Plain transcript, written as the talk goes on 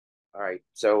All right.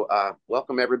 So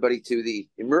welcome everybody to the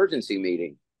emergency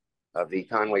meeting of the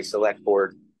Conway Select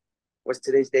Board. What's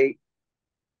today's date?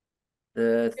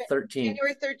 The 13th.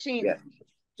 January 13th. Yeah,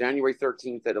 January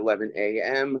 13th at 11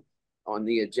 a.m. On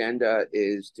the agenda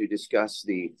is to discuss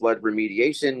the flood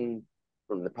remediation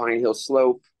from the Pine Hill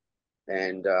Slope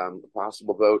and a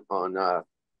possible vote on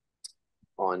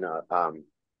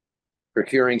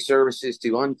procuring services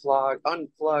to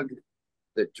unplug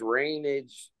the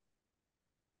drainage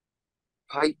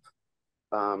pipe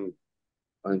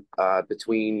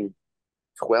between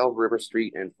 12 River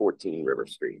Street and 14 River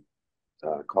Street.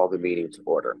 Call the meeting to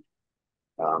order.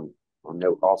 I'll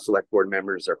note all select board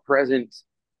members are present,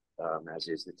 as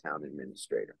is the town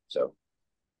administrator. So,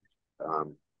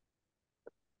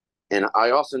 and I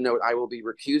also note I will be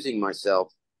recusing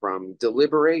myself from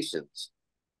deliberations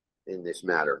in this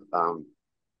matter,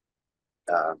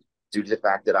 due to the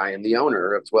fact that I am the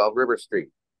owner of 12 River Street.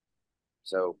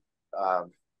 So,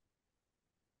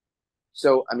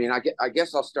 I mean, I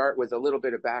guess I'll start with a little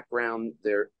bit of background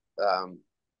there.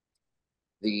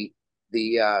 The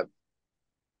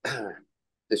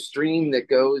stream that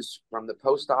goes from the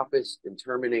post office and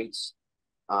terminates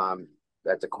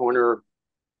at the corner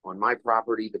on my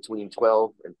property between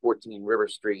 12 and 14 River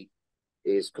Street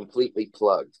is completely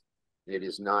plugged. It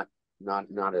is no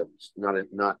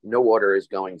water is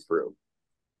going through.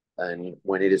 And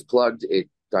when it is plugged, it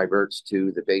diverts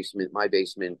to the basement, my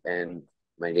basement, and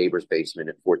my neighbor's basement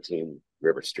at 14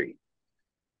 River Street.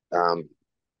 And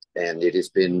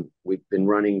we've been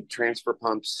running transfer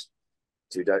pumps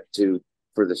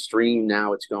for the stream.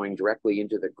 Now it's going directly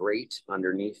into the grate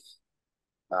underneath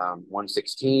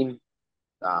 116.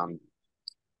 And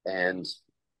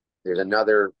there's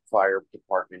another fire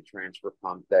department transfer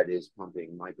pump that is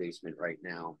pumping my basement right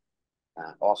now,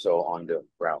 also onto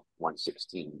Route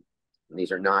 116. And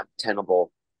these are not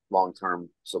tenable long-term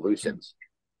solutions.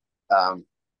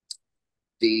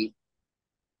 The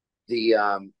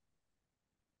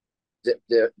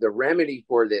remedy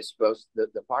for this, both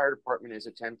the fire department has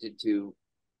attempted to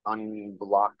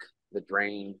unblock the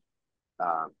drain.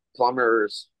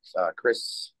 Plumbers,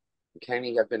 Chris and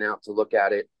Kenny have been out to look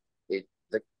at it.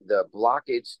 The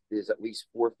blockage is at least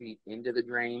 4 feet into the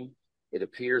drain. It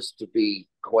appears to be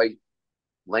quite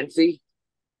lengthy.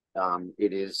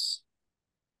 It is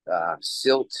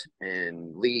silt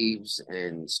and leaves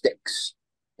and sticks,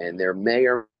 and there may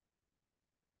or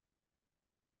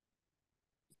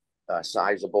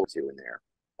sizable too in there.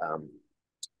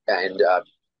 And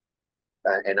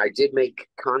I did make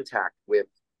contact with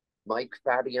Mike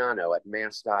Fabiano at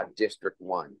MassDOT District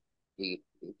 1. He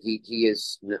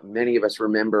is, many of us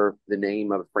remember the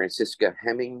name of Francisca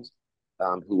Hemmings,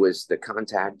 who was the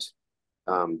contact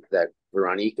that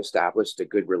Veronique established a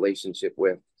good relationship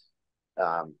with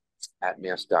at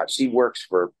MassDOT. She works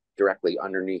directly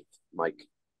underneath Mike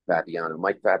Fabiano.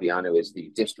 Mike Fabiano is the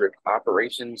district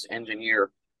operations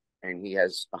engineer, and he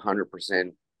has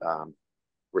 100%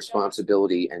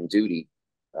 responsibility and duty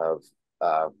of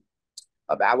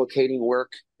allocating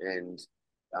work and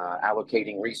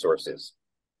allocating resources.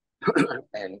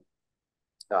 And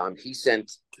he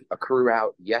sent a crew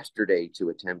out yesterday to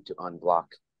attempt to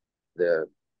unblock the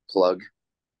plug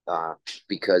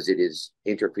because it is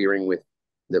interfering with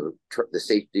the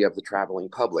safety of the traveling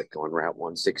public on Route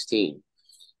 116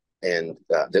 and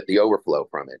the overflow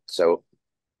from it. So,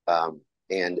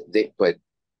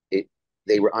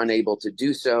 they were unable to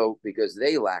do so because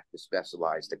they lack the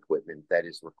specialized equipment that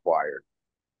is required.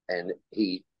 And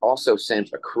he also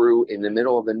sent a crew in the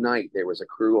middle of the night. There was a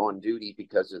crew on duty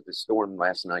because of the storm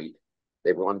last night.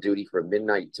 They were on duty from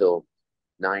midnight till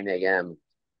 9 a.m.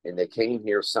 And they came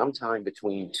here sometime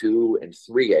between 2 and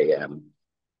 3 a.m.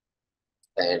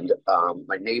 And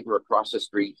my neighbor across the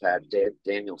street, Tad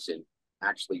Danielson,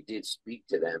 actually did speak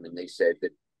to them. And they said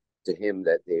to him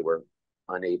that they were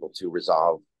unable to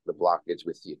resolve the blockage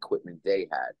with the equipment they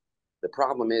had. The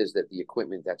problem is that the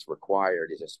equipment that's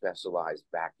required is a specialized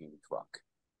vacuum truck.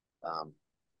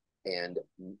 And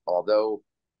although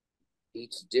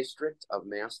each district of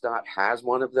MassDOT has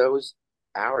one of those,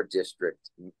 our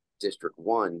district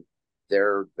 1,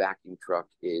 their vacuum truck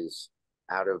is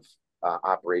out of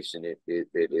operation. It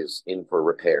is in for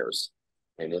repairs.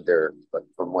 And but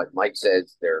from what Mike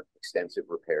says, there are extensive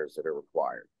repairs that are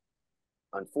required.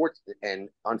 And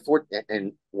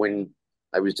when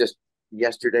I was just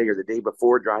yesterday or the day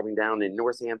before driving down in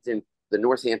Northampton, the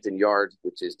Northampton yard,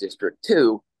 which is District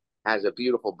 2, has a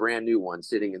beautiful brand new one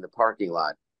sitting in the parking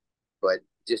lot, but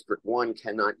District 1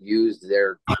 cannot use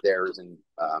theirs. And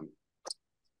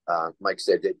Mike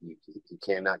said that he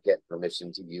cannot get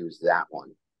permission to use that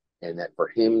one, and that for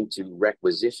him to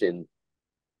requisition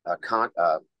con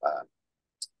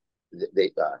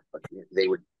they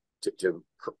would to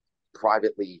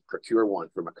privately procure one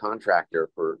from a contractor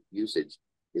for usage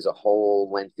is a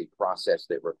whole lengthy process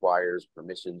that requires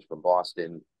permissions from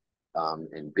Boston,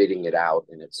 and bidding it out,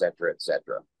 and et cetera, et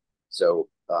cetera. So,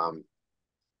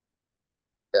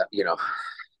 you know,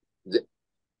 the,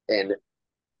 and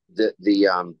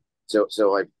so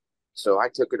I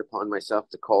took it upon myself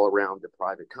to call around to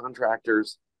private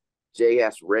contractors.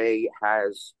 J.S. Ray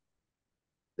has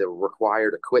the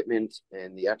required equipment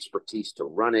and the expertise to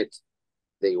run it.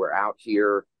 They were out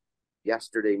here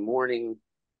yesterday morning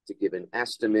to give an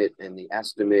estimate, and the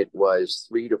estimate was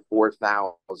 3,000 to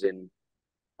 4,000.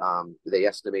 They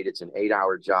estimate it's an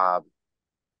 8-hour job,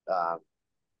 but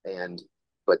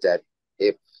that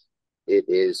if it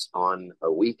is on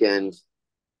a weekend,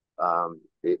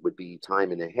 it would be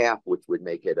time and a half, which would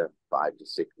make it a $4,000 to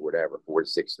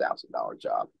 $6,000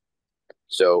 job.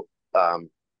 So,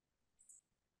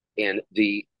 and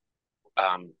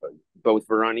both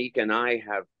Veronique and I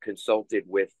have consulted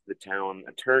with the town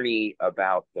attorney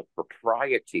about the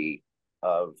propriety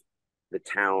of the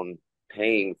town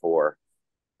paying for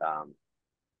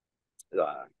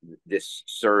this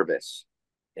service.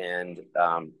 And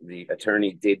the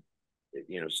attorney did,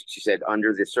 she said,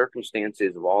 under the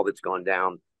circumstances of all that's gone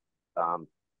down,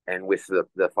 and with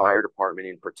the fire department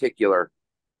in particular,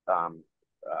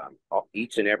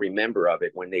 each and every member of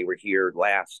it, when they were here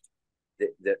last,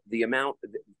 the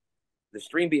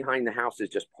stream behind the house is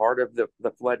just part of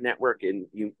the flood network. And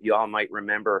you all might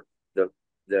remember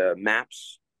the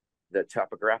maps, the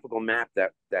topographical map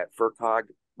that FERCog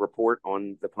report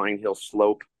on the Pine Hill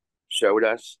slope showed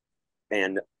us.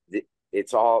 And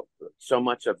it's all, so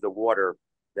much of the water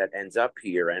that ends up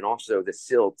here, and also the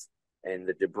silt and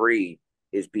the debris,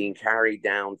 is being carried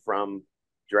down from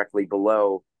directly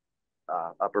below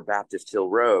Upper Baptist Hill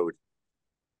Road,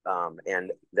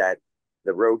 and that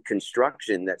the road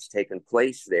construction that's taken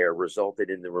place there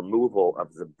resulted in the removal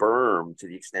of the berm, to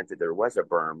the extent that there was a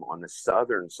berm on the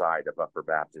southern side of Upper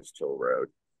Baptist Hill Road,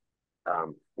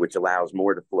 which allows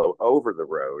more to flow over the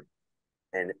road.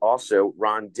 And also,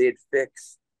 Ron did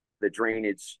fix the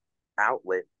drainage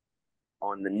outlet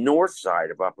on the north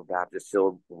side of Upper Baptist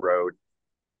Hill Road,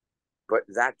 but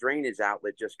that drainage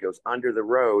outlet just goes under the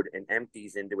road and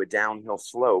empties into a downhill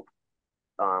slope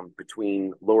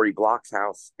between Lori Block's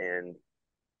house and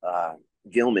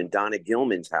Donna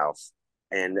Gilman's house.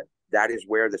 And that is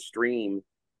where the stream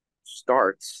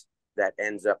starts, that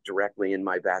ends up directly in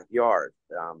my backyard,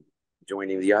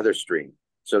 joining the other stream.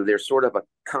 So there's sort of a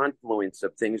confluence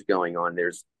of things going on.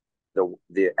 There's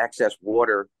the excess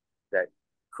water that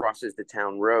crosses the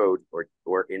town road,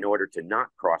 or in order to not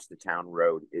cross the town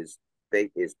road, is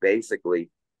basically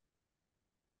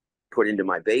put into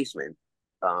my basement,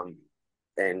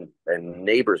 and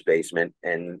neighbor's basement,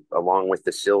 and along with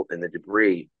the silt and the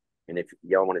debris. And if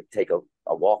y'all want to take a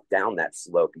walk down that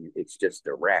slope, it's just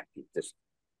a wreck.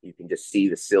 You can just see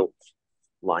the silt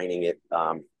lining it.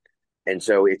 And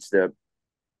so it's the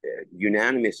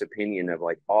unanimous opinion of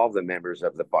like all the members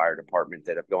of the fire department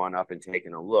that have gone up and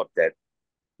taken a look, that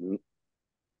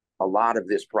a lot of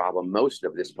this problem, most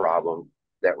of this problem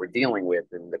that we're dealing with,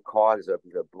 and the cause of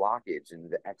the blockage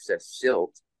and the excess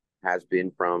silt, has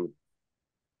been from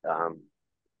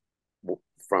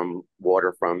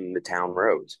water from the town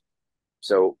roads.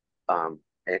 So, and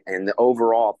the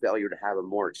overall failure to have a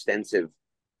more extensive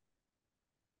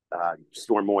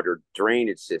stormwater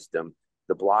drainage system,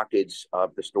 the blockage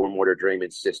of the stormwater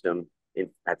drainage system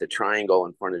at the triangle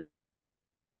in front of,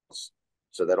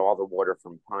 so that all the water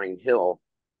from Pine Hill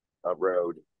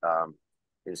Road,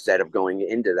 instead of going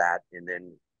into that and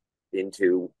then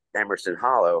into Emerson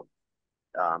Hollow,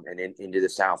 and into the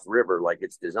South River like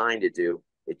it's designed to do,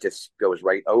 it just goes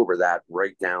right over that,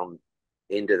 right down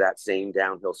into that same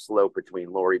downhill slope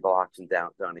between Lori Blocks and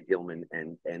Donna Gilman,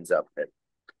 and ends up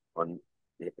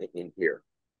in here.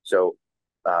 So,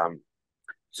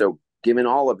 so given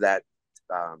all of that,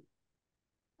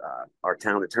 our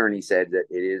town attorney said that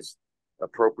it is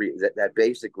appropriate that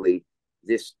basically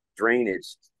this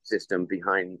drainage system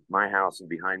behind my house and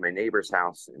behind my neighbor's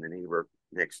house and the neighbor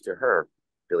next to her,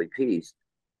 Billy Pease,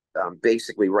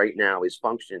 basically right now is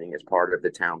functioning as part of the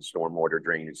town stormwater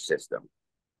drainage system.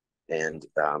 And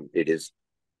it is,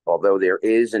 although there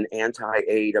is an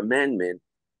anti-aid amendment,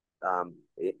 an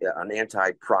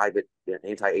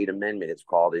anti-aid amendment, it's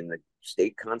called, in the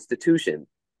state constitution,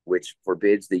 which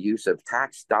forbids the use of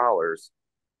tax dollars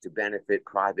to benefit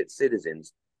private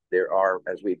citizens. There are,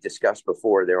 as we've discussed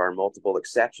before, there are multiple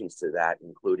exceptions to that,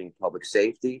 including public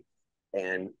safety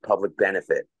and public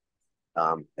benefit.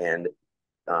 And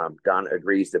Donna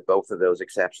agrees that both of those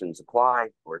exceptions apply,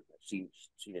 or she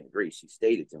didn't agree. She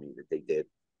stated to me that they did,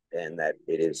 and that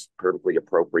it is perfectly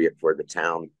appropriate for the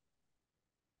town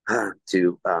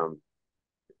to,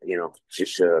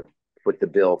 just put the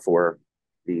bill for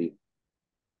the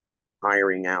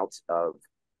hiring out of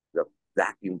the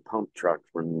vacuum pump truck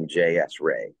from J.S.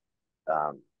 Ray,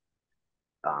 um,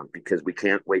 because we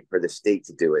can't wait for the state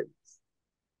to do it,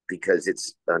 because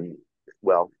it's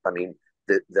well, I mean,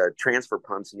 the transfer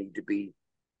pumps need to be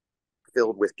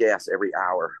filled with gas every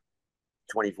hour,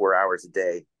 24 hours a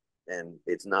day, and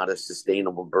it's not a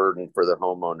sustainable burden for the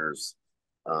homeowners.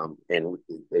 And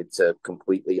it's a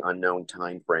completely unknown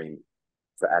time frame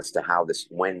as to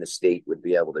when the state would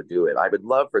be able to do it. I would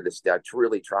love for the state. I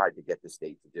really tried to get the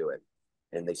state to do it,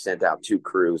 and they sent out 2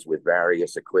 crews with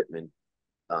various equipment,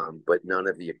 but none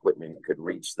of the equipment could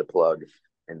reach the plug,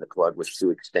 and the plug was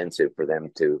too extensive for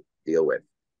them to deal with.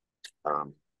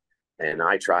 And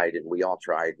I tried, and we all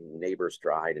tried, and neighbors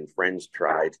tried, and friends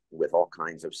tried with all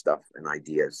kinds of stuff and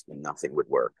ideas, and nothing would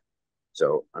work.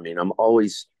 So, I mean, I'm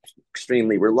always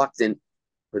extremely reluctant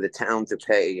for the town to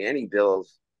pay any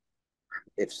bills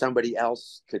if somebody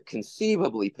else could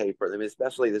conceivably pay for them,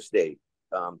 especially the state.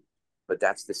 But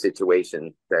that's the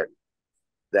situation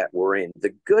that we're in.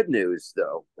 The good news,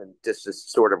 though, and this is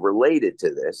sort of related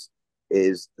to this,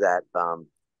 is that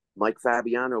Mike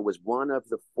Fabiano was one of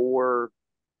the 4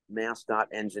 MassDOT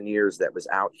engineers that was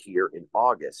out here in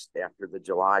August after the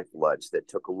July floods that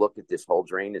took a look at this whole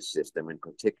drainage system, and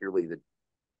particularly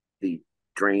the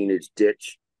drainage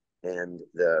ditch and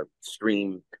the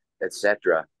stream,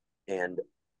 etc. And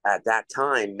at that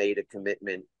time made a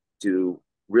commitment to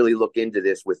really look into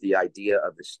this, with the idea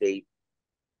of the state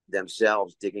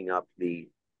themselves digging up the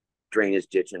drainage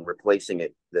ditch and replacing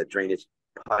it, the drainage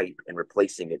pipe, and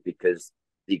replacing it, because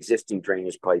the existing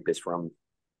drainage pipe is from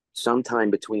sometime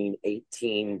between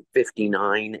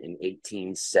 1859 and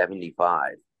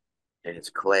 1875, and it's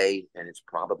clay, and it's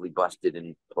probably busted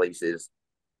in places.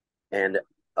 And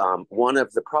one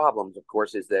of the problems, of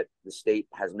course, is that the state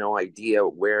has no idea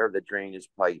where the drainage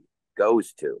pipe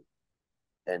goes to,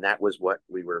 and that was what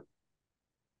we were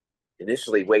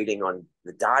initially waiting on,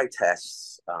 the dye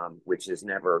tests, which has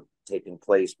never taken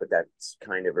place, but that's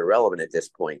kind of irrelevant at this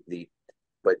point.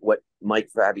 But what Mike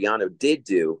Fabiano did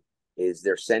do is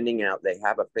they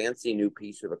have a fancy new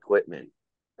piece of equipment.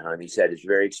 He said it's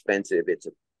very expensive. It's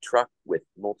a truck with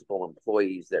multiple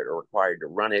employees that are required to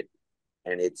run it,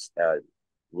 and it's a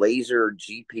laser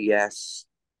GPS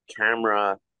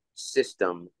camera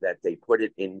system that they put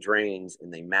it in drains,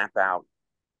 and they map out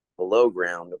below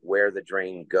ground where the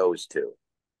drain goes to.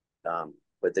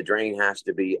 But the drain has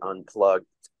to be unplugged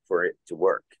for it to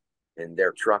work, and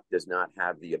their truck does not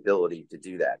have the ability to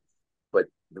do that. But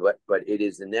it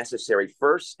is the necessary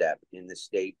first step in the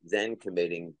state then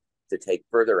committing to take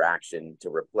further action to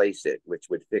replace it, which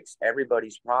would fix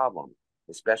everybody's problem,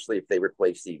 especially if they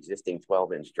replace the existing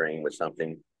 12-inch drain with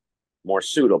something more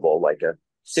suitable, like a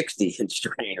 60-inch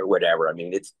drain or whatever. I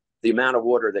mean, it's the amount of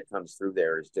water that comes through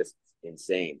there is just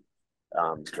insane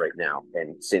right now,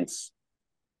 and since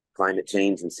climate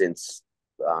change, and since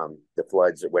the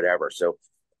floods or whatever. So,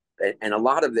 and a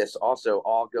lot of this also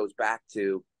all goes back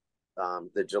to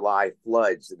the July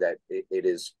floods, that it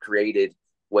has created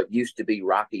what used to be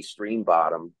rocky stream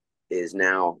bottom is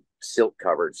now silt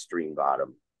covered stream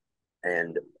bottom,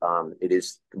 and it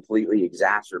has completely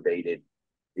exacerbated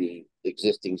the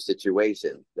existing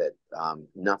situation that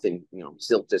nothing,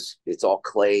 silt it's all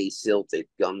clay, silt, it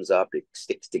gums up, it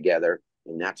sticks together,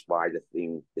 and that's why the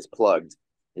thing is plugged,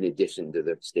 in addition to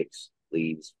the sticks,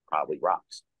 leaves, probably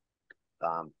rocks.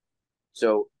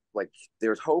 So, like,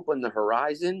 there's hope on the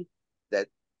horizon that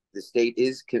the state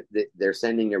they're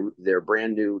sending their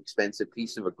brand new expensive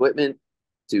piece of equipment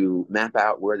to map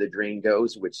out where the drain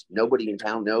goes, which nobody in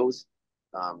town knows.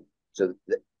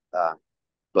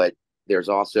 But there's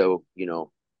also,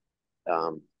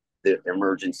 the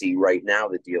emergency right now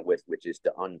to deal with, which is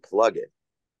to unplug it.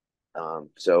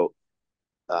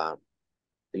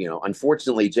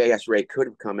 Unfortunately, J.S. Ray could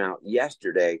have come out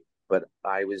yesterday, but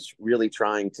I was really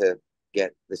trying to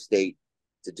get the state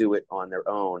to do it on their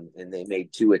own, and they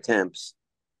made 2 attempts,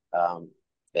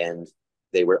 and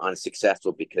they were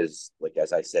unsuccessful because, like,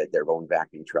 as I said, their own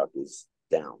vacuum truck is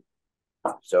down.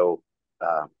 So,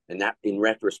 and that, in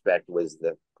retrospect, was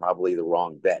probably the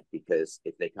wrong bet, because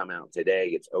if they come out today,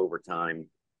 it's overtime.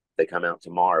 If they come out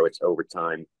tomorrow, it's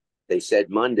overtime. They said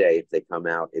Monday, if they come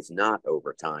out, it's not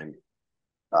overtime.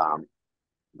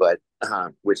 But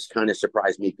which kind of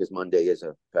surprised me, because Monday is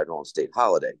a federal and state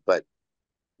holiday. But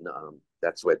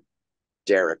that's what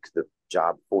Derek, the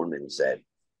job foreman, said.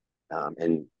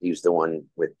 And he's the one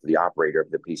with the operator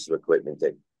of the piece of equipment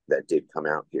that did come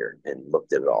out here and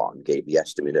looked at it all and gave the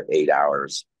estimate of 8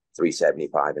 hours,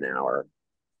 $375 an hour.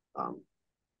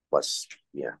 Plus,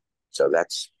 yeah. So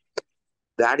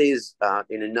that is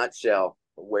in a nutshell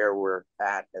where we're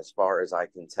at as far as I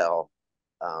can tell.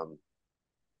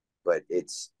 But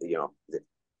it's,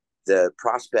 the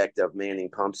prospect of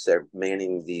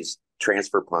manning these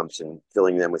transfer pumps and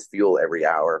filling them with fuel every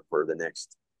hour for the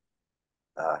next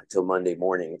till Monday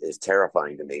morning is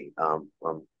terrifying to me. I'm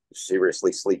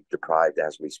seriously sleep deprived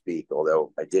as we speak,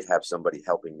 although I did have somebody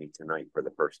helping me tonight for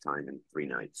the first time in 3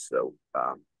 nights. So,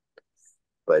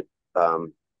 but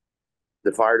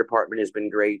the fire department has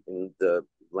been great in the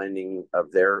lending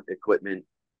of their equipment.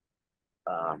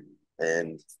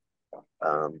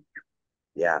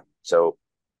 Yeah. So,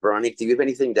 Veronique, do you have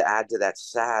anything to add to that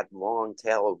sad, long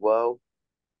tale of woe?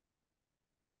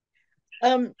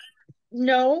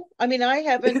 No, I mean, I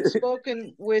haven't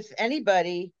spoken with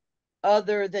anybody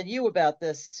other than you about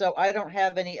this, so I don't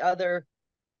have any other,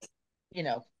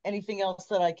 anything else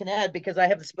that I can add because I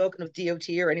haven't spoken with DOT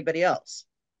or anybody else.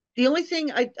 The only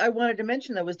thing I wanted to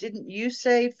mention though was, didn't you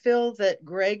say, Phil, that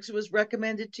Greg's was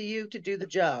recommended to you to do the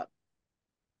job?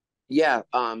 Yeah.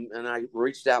 And I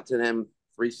reached out to them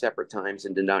 3 separate times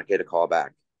and did not get a call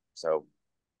back. So,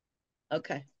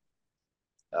 Okay.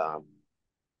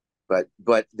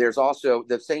 But there's also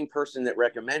the same person that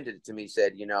recommended it to me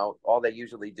said, all they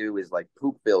usually do is like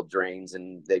poop filled drains,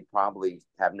 and they probably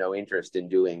have no interest in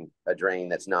doing a drain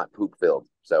that's not poop filled.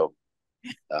 So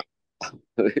I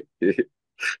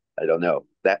don't know.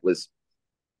 That was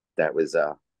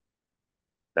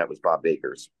Bob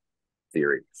Baker's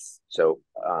theory. So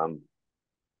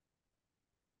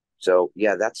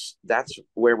yeah, that's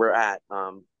where we're at.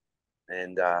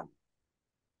 And I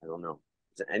don't know.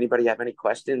 Does anybody have any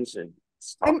questions? And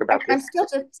let's talk about this. I'm still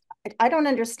just, I don't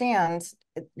understand.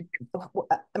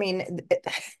 I mean,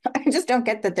 I just don't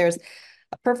get that there's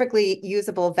a perfectly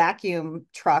usable vacuum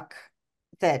truck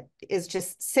that is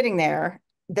just sitting there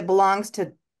that belongs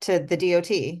to the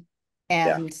DOT,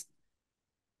 and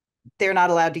they're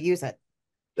not allowed to use it.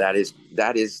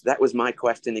 That was my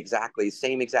question exactly.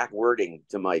 Same exact wording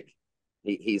to Mike.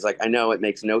 He's like, I know it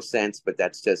makes no sense, but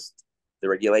that's just the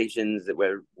regulations that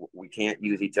we can't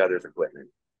use each other's equipment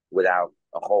without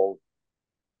a whole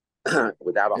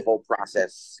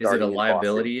process. Is it a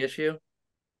liability issue?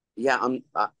 Yeah,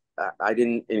 I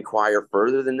didn't inquire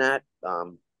further than that,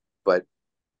 but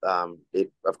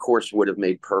it of course would have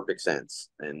made perfect sense.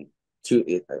 And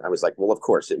I was like, well, of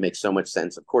course it makes so much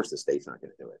sense. Of course the state's not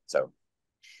going to do it. So,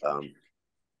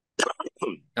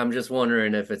 I'm just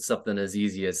wondering if it's something as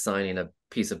easy as signing a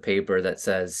piece of paper that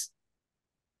says,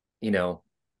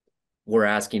 we're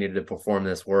asking you to perform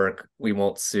this work. We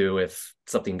won't sue if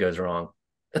something goes wrong.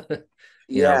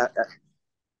 Yeah.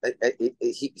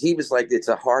 He was like, it's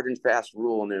a hard and fast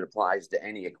rule and it applies to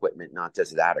any equipment, not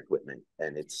just that equipment.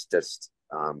 And it's just,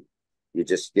 you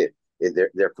just get,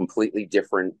 they're completely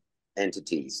different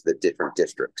entities, the different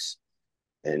districts.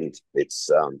 And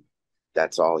it's,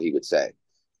 that's all he would say.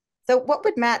 So what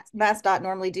would MassDOT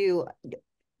normally do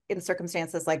in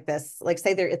circumstances like this? Like,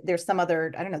 say there's some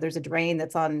other, I don't know, there's a drain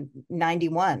that's on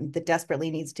 91 that desperately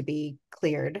needs to be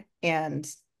cleared, and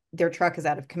their truck is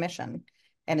out of commission,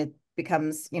 and it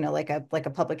becomes, like a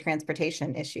public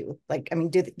transportation issue. Like, I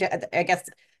mean, I guess,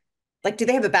 like, do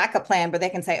they have a backup plan where they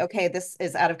can say, okay, this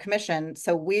is out of commission,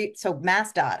 so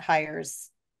MassDOT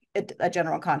hires a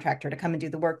general contractor to come and do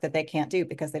the work that they can't do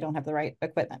because they don't have the right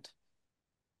equipment?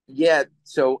 Yeah,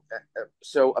 so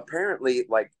apparently,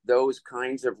 like those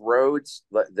kinds of roads,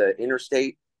 the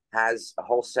interstate has a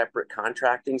whole separate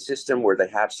contracting system where they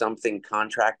have something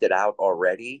contracted out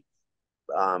already,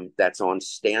 that's on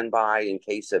standby in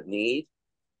case of need.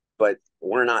 But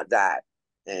we're not that,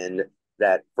 and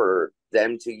that for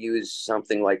them to use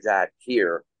something like that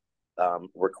here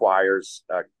requires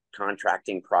a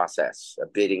contracting process, a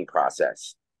bidding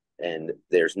process, and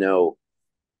there's no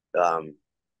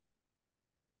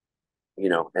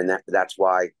and that's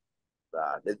why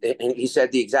and he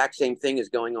said the exact same thing is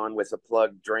going on with a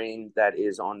plug drain that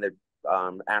is on the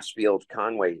Ashfield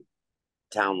Conway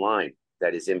town line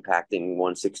that is impacting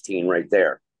 116 right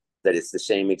there. That it's the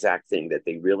same exact thing, that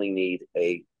they really need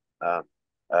a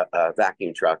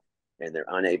vacuum truck and they're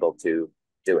unable to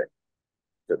do it.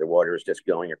 So the water is just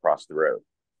going across the road.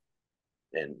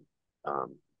 And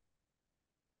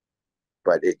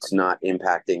but it's not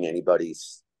impacting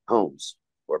anybody's homes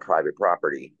or private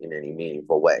property in any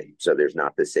meaningful way. So there's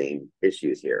not the same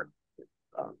issues here.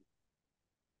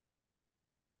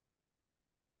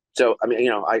 So, I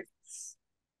mean,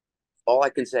 all I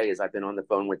can say is I've been on the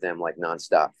phone with them like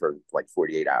nonstop for like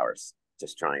 48 hours,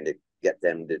 just trying to get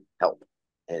them to help.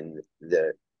 And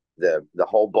the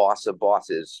whole boss of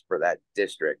bosses for that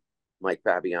district, Mike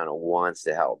Fabiano, wants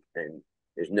to help. And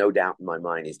there's no doubt in my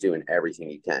mind he's doing everything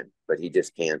he can, but he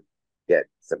just can't get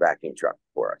the vacuum truck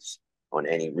for us on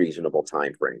any reasonable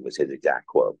time frame, was his exact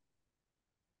quote.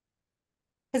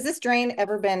 Has this drain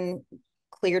ever been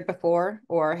cleared before,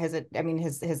 or has it, I mean,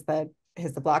 has the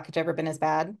blockage ever been as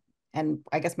bad? And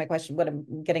I guess my question, what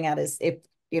I'm getting at is if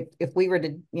we were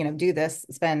to, you know, do this,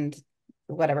 spend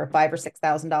whatever, $5,000 or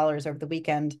 $6,000 over the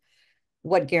weekend,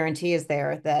 what guarantee is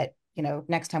there that, you know,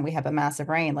 next time we have a massive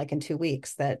rain, like in 2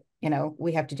 weeks, that, you know,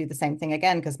 we have to do the same thing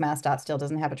again because MassDOT still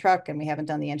doesn't have a truck and we haven't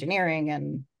done the engineering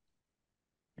and.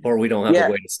 Or we don't have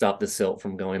a way to stop the silt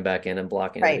from going back in and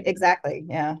blocking it Right, again. exactly,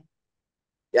 yeah.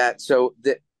 Yeah, so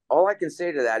all I can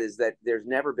say to that is that there's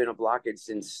never been a blockage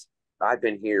since I've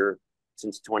been here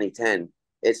since 2010.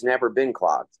 It's never been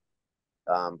clogged.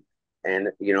 And,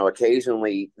 you know,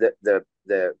 occasionally the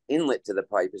inlet to the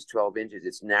pipe is 12 inches.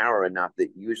 It's narrow enough that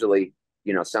usually,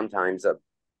 you know, sometimes a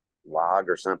log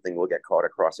or something will get caught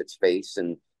across its face,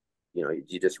 and, you know,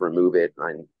 you just remove it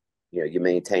and, you know, you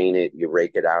maintain it, you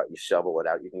rake it out, you shovel it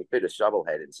out. You can fit a shovel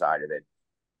head inside of it.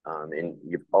 And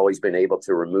you've always been able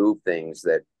to remove things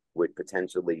that would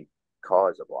potentially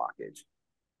cause a blockage.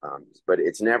 But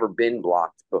it's never been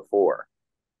blocked before.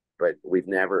 But we've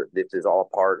never, this is all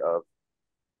part of,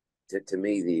 to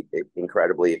me, the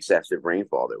incredibly excessive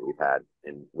rainfall that we've had,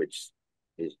 and which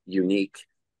is unique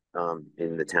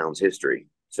in the town's history.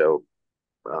 So,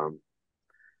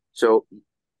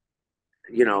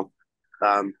 you know,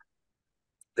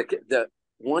 the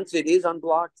once it is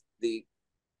unblocked, the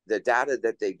data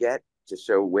that they get to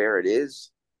show where it is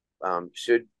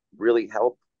should really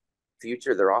help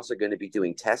future. They're also going to be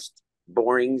doing test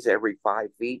borings every 5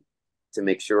 feet to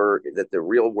make sure that the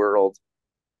real world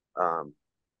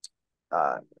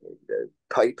the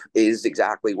pipe is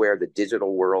exactly where the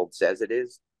digital world says it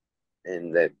is,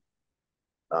 and that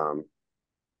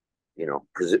you know,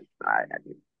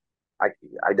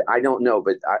 I don't know,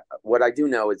 but what I do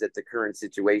know is that the current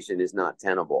situation is not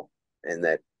tenable, and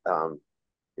that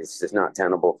it's just not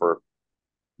tenable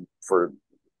for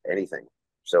anything.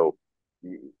 So,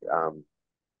 you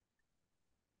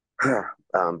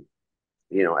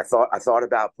know, I thought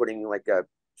about putting like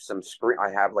some screen.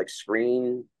 I have like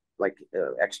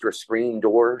extra screen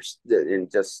doors and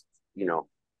just, you know,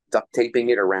 duct taping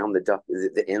it around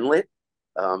the inlet.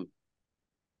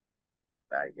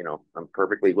 You know, I'm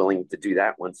perfectly willing to do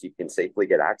that once you can safely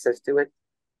get access to it.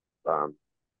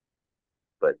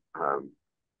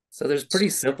 So there's pretty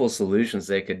simple solutions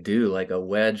they could do, like a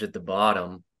wedge at the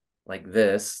bottom, like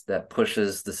this, that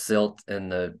pushes the silt and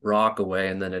the rock away,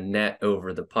 and then a net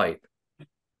over the pipe.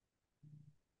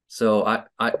 So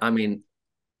I mean,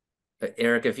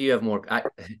 Eric, if you have more,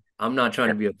 I'm not trying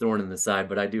to be a thorn in the side,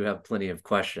 but I do have plenty of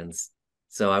questions.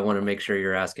 So I want to make sure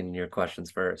you're asking your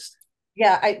questions first.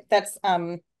 Yeah,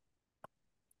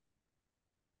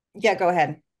 yeah, go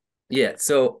ahead. Yeah,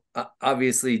 so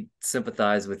obviously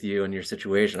sympathize with you and your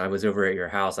situation. I was over at your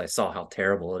house. I saw how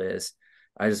terrible it is.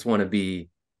 I just want to be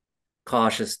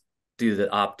cautious due to the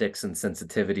optics and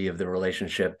sensitivity of the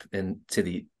relationship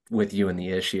with you and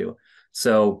the issue.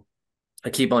 So I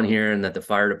keep on hearing that the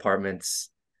fire department's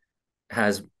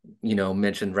has, you know,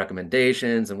 mentioned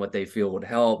recommendations and what they feel would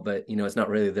help, but, you know, it's not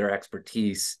really their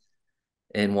expertise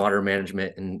in water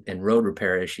management and road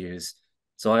repair issues.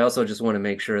 So I also just want to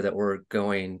make sure that we're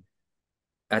going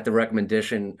at the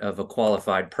recommendation of a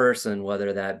qualified person,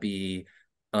 whether that be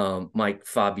Mike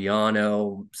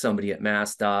Fabiano, somebody at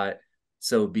MassDOT,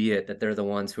 so be it, that they're the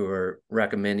ones who are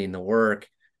recommending the work.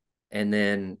 And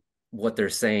then what they're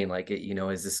saying, like, you know,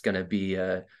 is this going to be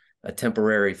a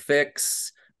temporary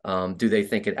fix? Do they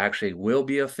think it actually will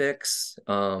be a fix?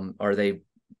 Are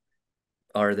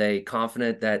they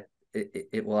confident that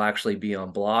it will actually be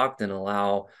unblocked and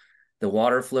allow the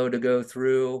water flow to go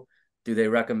through? Do they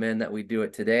recommend that we do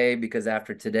it today? Because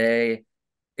after today,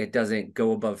 it doesn't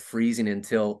go above freezing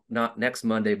until not next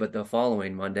Monday, but the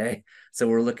following Monday. So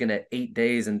we're looking at 8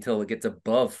 days until it gets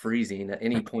above freezing at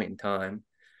any point in time.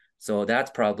 So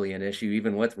that's probably an issue,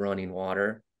 even with running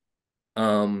water.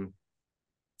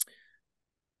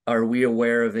 Are we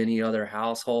aware of any other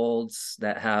households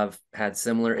that have had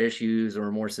similar issues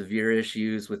or more severe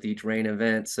issues with each rain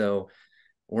event? So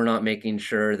we're not making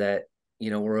sure that, you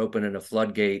know, we're opening a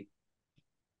floodgate,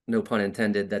 no pun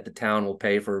intended, that the town will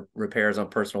pay for repairs on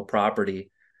personal property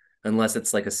unless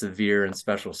it's like a severe and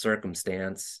special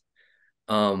circumstance.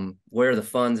 Where the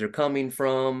funds are coming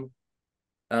from.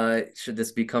 Should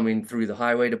this be coming through the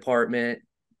highway department?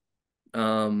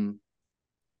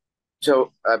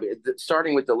 So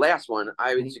starting with the last one,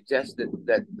 I would suggest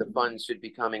that the funds should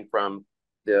be coming from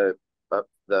the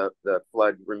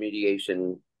flood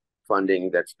remediation funding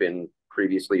that's been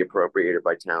previously appropriated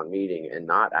by town meeting and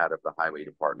not out of the highway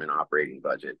department operating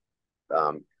budget,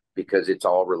 because it's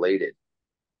all related.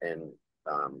 And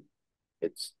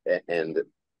it's and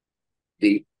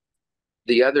the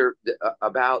other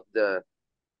about the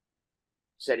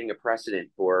setting a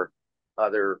precedent for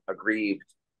other aggrieved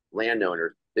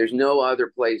landowners. There's no other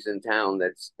place in town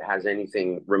that has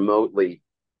anything remotely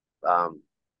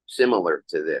similar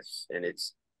to this, and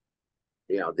it's,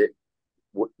 you know, that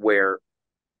where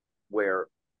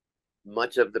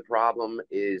much of the problem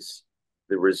is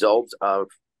the result of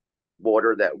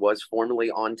water that was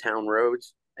formerly on town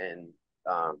roads and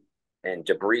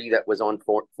debris that was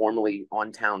formerly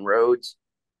on town roads,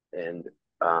 and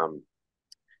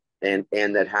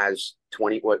that has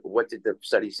 20, what did the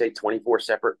study say, 24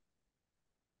 separate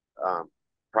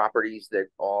properties that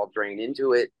all drain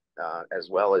into it, as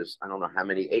well as I don't know how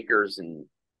many acres and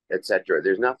etc.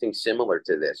 There's nothing similar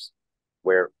to this,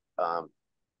 where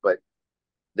but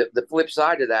the flip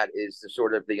side of that is the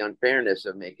sort of the unfairness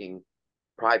of making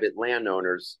private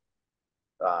landowners,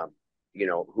 you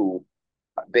know, who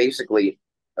basically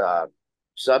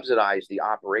subsidize the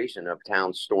operation of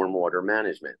town stormwater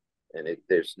management. And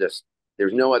there's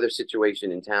no other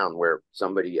situation in town where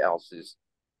somebody else is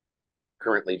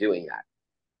currently doing that.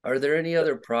 Are there any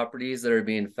other properties that are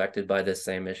being affected by this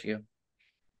same issue?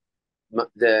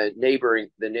 The neighboring,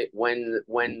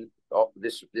 when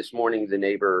this morning, the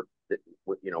neighbor,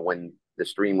 you know, when the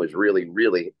stream was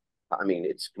really, I mean,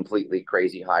 it's completely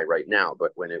crazy high right now,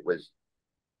 but when it was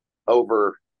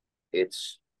over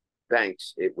its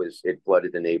banks, it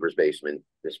flooded the neighbor's basement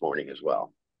this morning as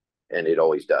well, and it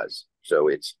always does. So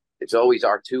it's always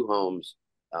our two homes,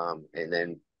 and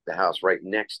then the house right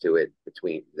next to it,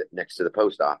 next to the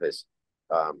post office,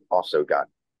 also got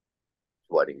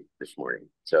flooding this morning.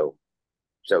 So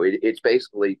it's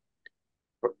basically,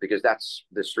 because that's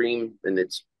the stream, and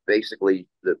it's basically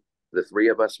the three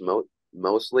of us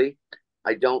mostly.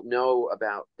 I don't know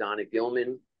about Donna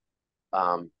Gilman,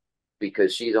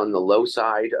 because she's on the low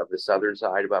side of the southern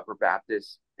side of Upper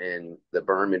Baptist, and the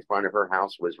berm in front of her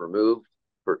house was removed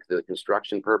for the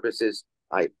construction purposes.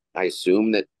 I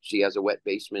assume that she has a wet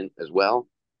basement as well,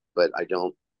 but I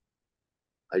don't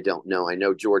know. I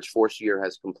know George Forcier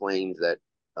has complained that,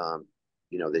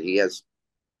 you know, that he has,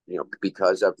 you know,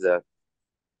 because of the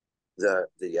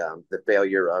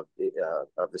failure of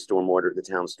the stormwater, the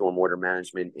town stormwater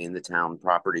management in the town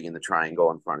property in the triangle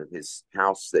in front of his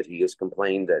house, that he has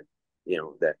complained that, you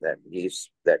know, that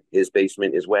his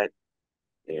basement is wet,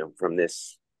 you know, from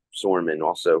this storm, and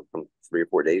also from 3 or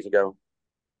 4 days ago.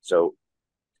 So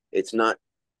it's not,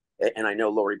 and I know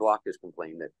Lori Block has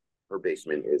complained that her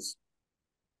basement is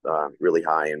really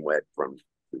high and wet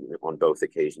on both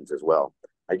occasions as well.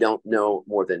 I don't know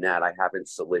more than that. I haven't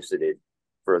solicited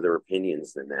further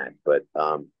opinions than that, but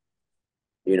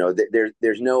you know,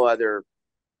 there's no other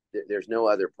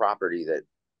property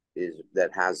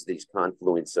that has these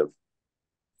confluence of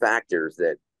factors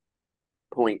that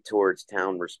point towards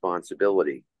town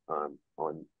responsibility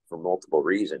for multiple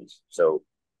reasons. So,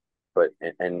 but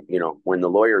and you know, when the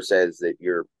lawyer says that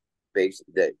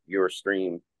your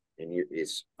stream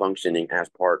is functioning as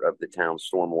part of the town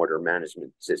stormwater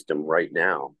management system right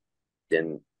now,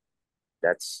 then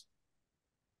that's,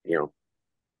 you know,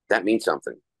 that means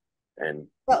something. And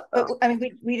well, but I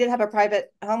mean, we did have a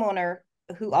private homeowner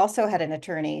who also had an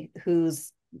attorney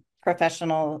whose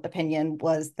professional opinion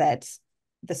was that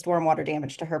the stormwater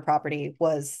damage to her property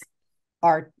was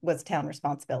town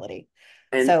responsibility.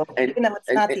 So even though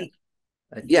it's not the,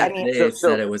 yeah, I mean, they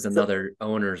said it was another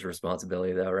owner's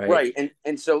responsibility, though, right? Right,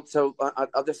 and so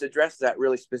I'll just address that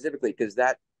really specifically, because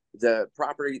that the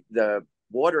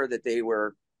water that they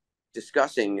were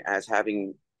discussing as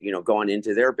having, you know, gone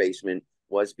into their basement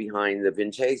was behind the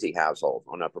Vincesi household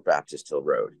on Upper Baptist Hill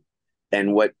Road.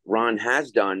 And what Ron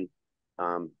has done,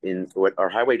 in what our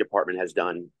highway department has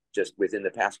done just within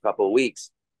the past couple of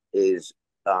weeks, is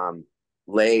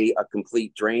lay a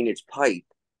complete drainage pipe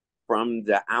from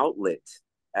the outlet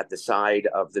at the side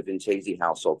of the Vincesi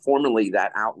household. Formerly,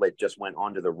 that outlet just went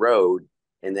onto the road,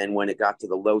 and then when it got to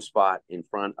the low spot in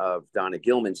front of Donna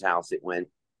Gilman's house, it went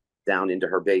down into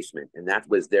her basement, and that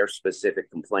was their specific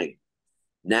complaint.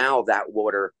 Now that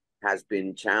water has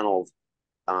been channeled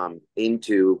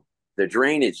into the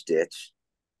drainage ditch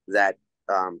that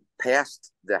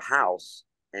past the house,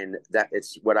 and that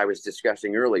it's what I was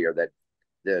discussing earlier, that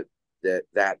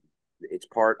that it's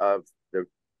part of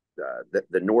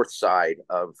the north side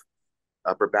of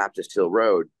Upper Baptist Hill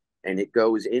Road, and it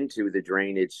goes into the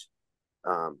drainage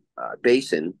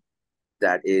basin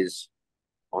that is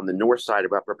on the north side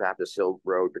of Upper Baptist Hill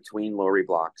Road between Lori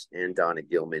Blocks and Donna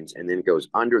Gilman's, and then goes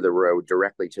under the road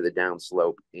directly to the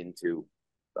downslope into,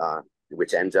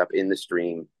 which ends up in the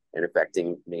stream and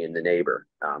affecting me and the neighbor,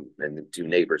 and the two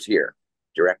neighbors here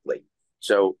directly.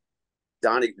 So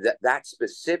Donna, that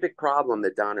specific problem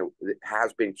that Donna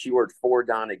has been cured for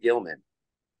Donna Gilman,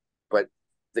 but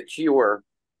the cure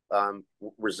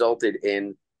resulted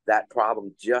in that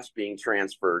problem just being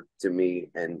transferred to me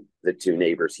and the two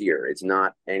neighbors here. It's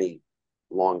not any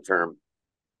long-term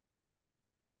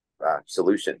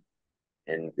solution,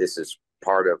 and this is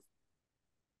part of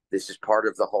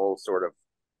the whole sort of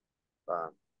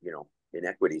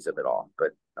inequities of it all.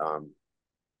 But I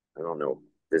don't know.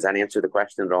 Does that answer the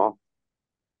question at all?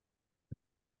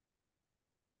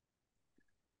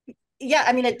 Yeah,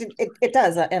 I mean, it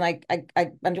does, and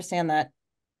I understand that.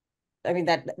 I mean,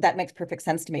 that makes perfect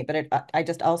sense to me, but I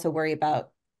just also worry about,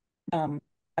 I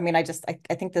mean, I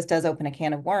think this does open a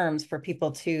can of worms for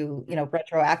people to,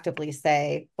 retroactively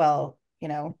say, well,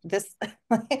 this,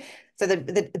 so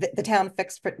the town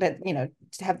fixed, to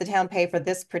have the town pay for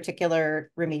this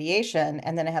particular remediation,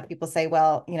 and then have people say,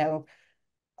 well,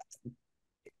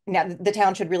 now the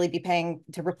town should really be paying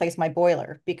to replace my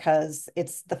boiler because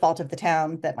it's the fault of the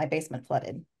town that my basement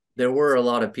flooded. There were a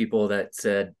lot of people that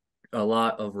said, a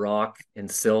lot of rock and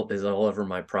silt is all over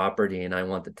my property and I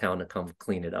want the town to come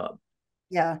clean it up.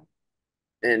 Yeah.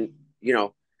 And,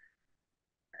 I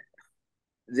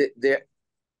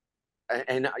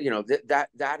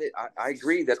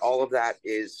agree that all of that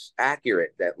is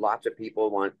accurate, that lots of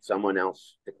people want someone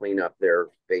else to clean up their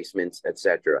basements,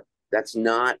 etc. That's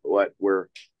not what we're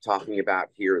talking about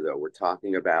here, though. We're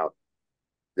talking about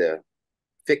the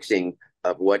fixing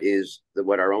of what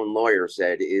our own lawyer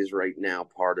said is right now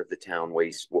part of the town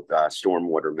waste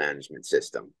stormwater management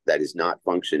system that is not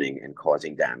functioning and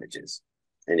causing damages.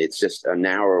 And it's just a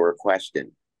narrower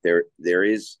question.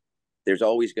 There's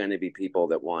always going to be people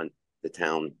that want the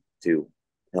town to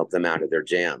help them out of their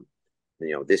jam.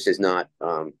 This is not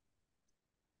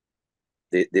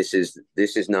this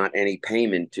is not any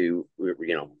payment to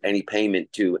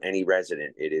any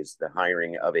resident. It is the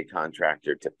hiring of a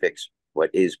contractor to fix what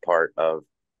is part of,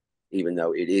 even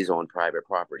though it is on private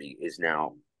property, is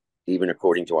now, even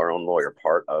according to our own lawyer,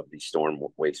 part of the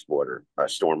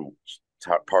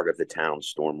part of the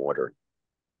town's stormwater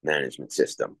management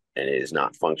system, and it is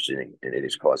not functioning, and it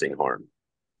is causing harm,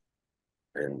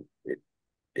 and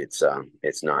it's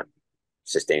not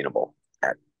sustainable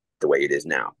at the way it is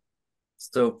now.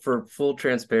 So for full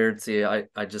transparency, I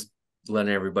just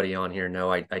letting everybody on here know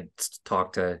I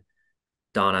talked to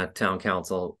Donna, town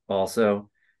council, also,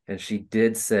 and she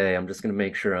did say, I'm just going to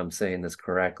make sure I'm saying this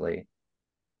correctly,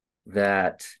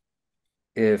 that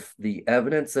if the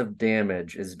evidence of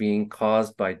damage is being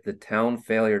caused by the town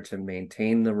failure to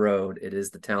maintain the road, it is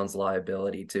the town's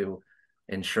liability to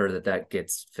ensure that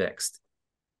gets fixed.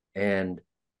 And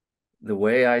the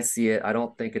way I see it, I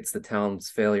don't think it's the town's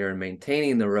failure in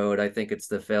maintaining the road. I think it's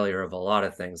the failure of a lot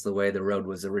of things. The way the road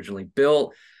was originally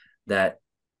built, that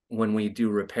when we do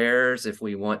repairs, if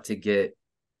we want to get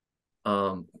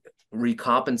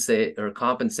compensated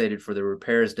for the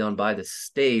repairs done by the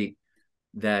state,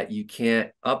 that you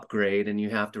can't upgrade and you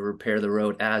have to repair the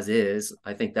road as is.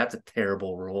 I think that's a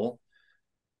terrible rule.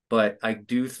 But I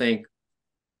do think,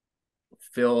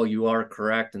 Phil, you are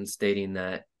correct in stating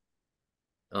that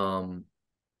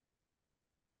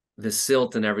the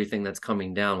silt and everything that's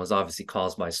coming down was obviously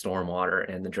caused by stormwater,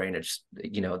 and the drainage,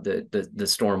 the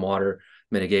stormwater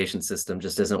mitigation system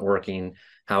just isn't working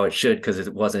how it should, because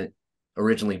it wasn't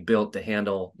originally built to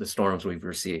handle the storms we've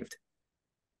received.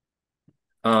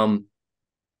 But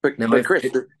Chris,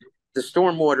 the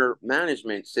stormwater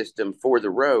management system for the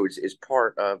roads is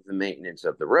part of the maintenance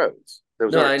of the roads.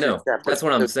 No, I know. That's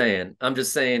what I'm saying. I'm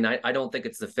just saying I don't think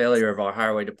it's the failure of our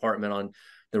highway department on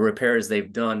the repairs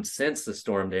they've done since the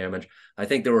storm damage. I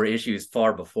think there were issues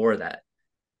far before that.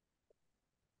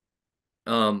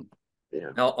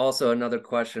 Also, another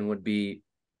question would be,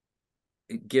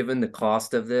 given the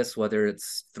cost of this, whether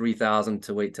it's $3,000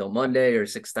 to wait till Monday or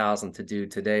 $6,000 to do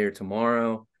today or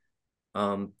tomorrow,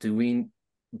 do we,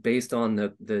 based on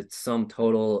the sum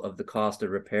total of the cost of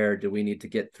repair, do we need to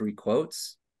get 3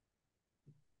 quotes?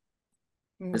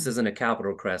 This isn't a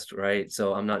capital request, right?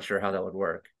 So I'm not sure how that would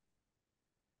work.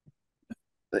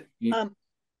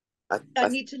 I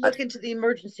need to look into the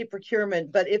emergency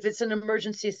procurement, but if it's an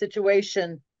emergency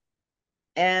situation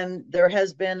and there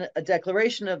has been a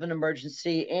declaration of an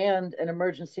emergency and an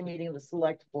emergency meeting of the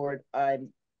select board,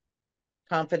 I'm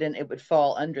confident it would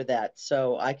fall under that.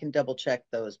 So I can double check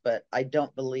those, but I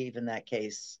don't believe in that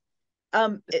case.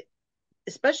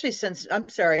 especially since, I'm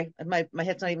sorry, my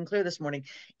head's not even clear this morning.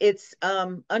 It's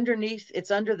underneath,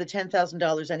 it's under the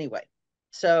 $10,000 anyway.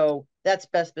 So that's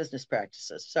best business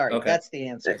practices. Sorry, Okay. that's the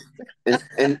answer.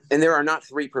 And there are not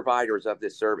 3 providers of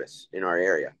this service in our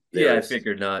area. Yeah, I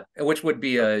figured not, which would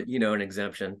be a, an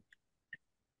exemption.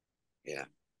 Yeah.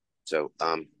 So,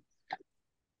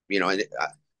 you know, and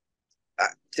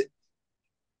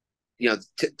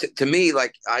to me,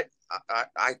 like I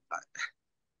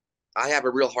have a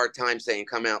real hard time saying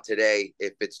come out today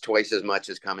if it's twice as much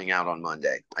as coming out on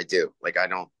Monday. I do. Like I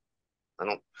don't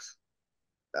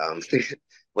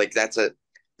like that's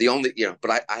the only,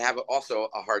 but I have also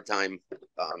a hard time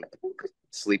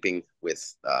sleeping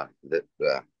with the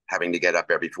having to get up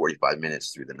every 45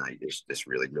 minutes through the night is just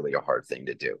really, really a hard thing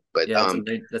to do. But yeah,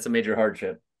 that's a major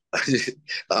hardship.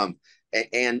 And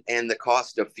the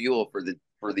cost of fuel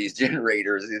for these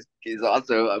generators is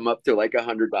also, I'm up to like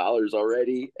 $100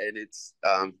 already, and it's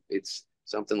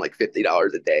something like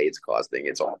 $50 a day it's costing.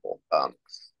 It's awful.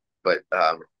 But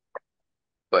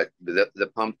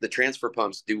the transfer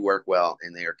pumps do work well,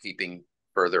 and they are keeping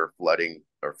further flooding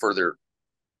or further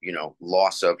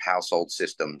loss of household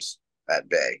systems at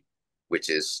bay, which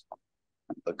is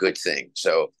a good thing.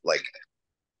 So like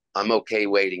I'm okay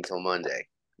waiting till Monday.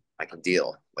 I can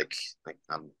deal. Like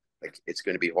it's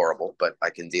going to be horrible, but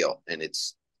I can deal. And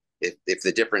it's if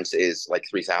the difference is like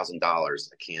 $3,000,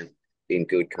 I can't in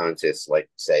good conscience like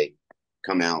say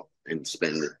come out and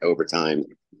spend overtime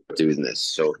doing this.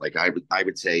 So like I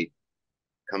would say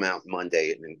come out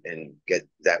Monday and get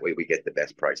that way we get the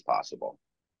best price possible.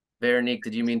 Veronique,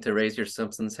 did you mean to raise your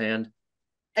Simpsons hand?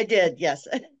 I did, yes.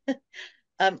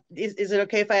 Is it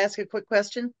okay if I ask a quick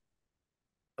question?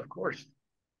 Of course.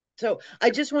 So I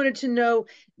just wanted to know,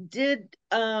 did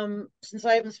since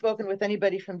I haven't spoken with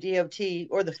anybody from DOT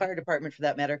or the fire department for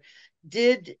that matter,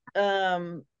 did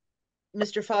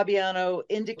Mr. Fabiano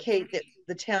indicate that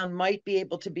the town might be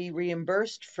able to be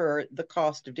reimbursed for the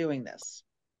cost of doing this?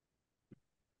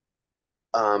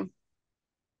 I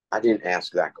didn't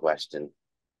ask that question.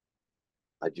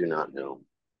 I do not know.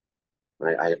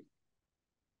 I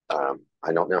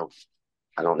don't know.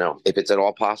 I don't know. If it's at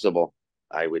all possible,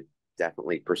 I would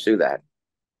definitely pursue that.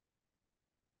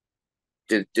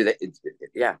 Do they?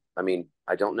 Yeah. I mean,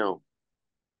 I don't know.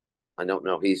 I don't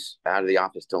know. He's out of the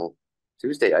office till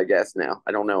Tuesday, I guess now.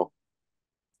 I don't know.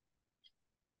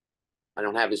 I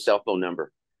don't have his cell phone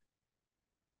number.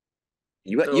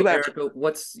 So Erica,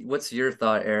 what's your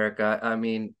thought, Erica? I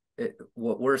mean,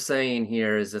 what we're saying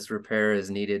here is this repair is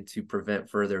needed to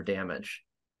prevent further damage,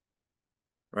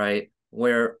 right?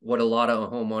 Where what a lot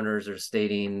of homeowners are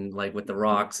stating, like with the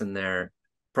rocks in their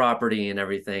property and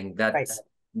everything, that Right.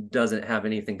 doesn't have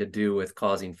anything to do with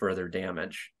causing further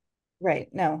damage. Right.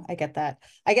 No, I get that.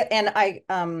 I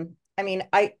mean,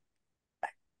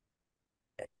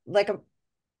 like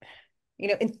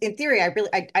in theory, I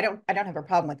don't have a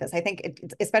problem with this. I think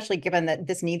especially given that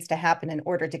this needs to happen in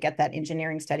order to get that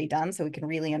engineering study done, so we can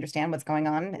really understand what's going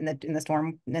on in the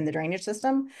storm in the drainage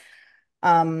system.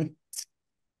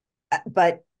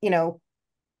 But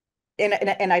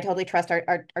and I totally trust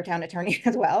our town attorney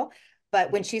as well.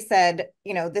 But when she said,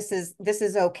 this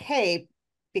is okay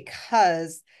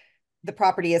because the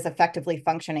property is effectively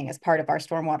functioning as part of our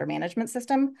stormwater management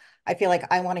system, I feel like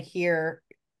I want to hear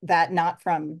that not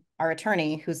from our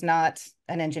attorney, who's not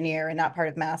an engineer and not part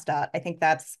of MassDOT. I think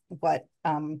that's what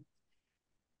I mean,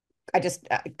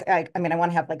 I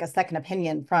want to have like a second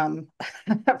opinion from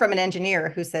from an engineer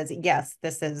who says, yes,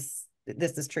 this is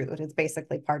true. It's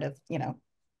basically part of, the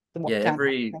Yeah,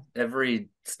 town. every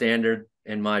standard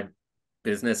in my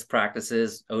business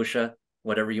practices, OSHA,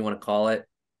 whatever you want to call it,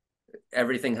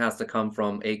 everything has to come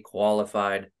from a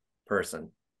qualified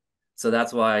person. So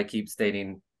that's why I keep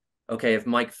stating, okay, if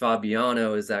Mike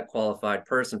Fabiano is that qualified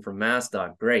person from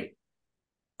MassDOT, great.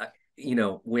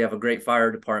 We have a great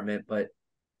fire department, but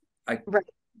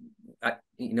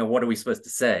what are we supposed to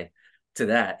say to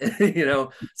that?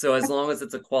 So as long as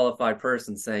it's a qualified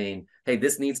person saying, hey,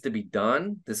 this needs to be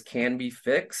done, this can be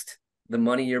fixed, the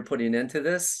money you're putting into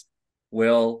this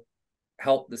will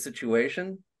help the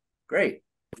situation, great.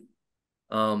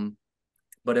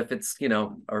 But if it's,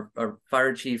 our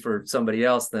fire chief or somebody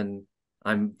else, then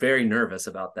I'm very nervous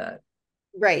about that.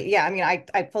 Right. Yeah. I mean,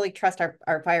 I fully trust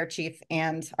our fire chief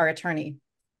and our attorney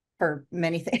for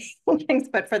many things,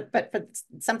 but for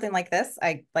something like this,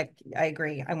 I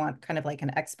agree. I want kind of like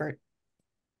an expert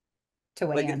to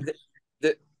weigh in.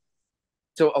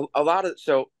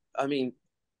 I mean,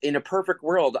 in a perfect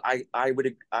world, I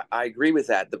agree with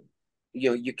that.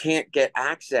 You can't get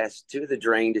access to the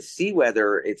drain to see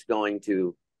whether it's going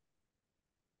to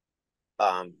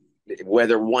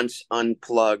whether once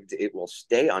unplugged, it will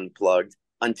stay unplugged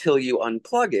until you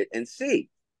unplug it and see.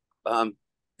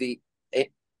 The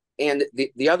and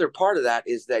the other part of that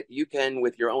is that you can,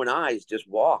 with your own eyes, just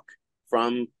walk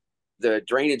from the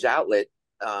drainage outlet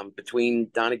between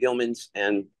Donna Gilman's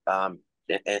and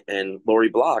Lori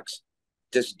Block's,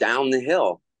 just down the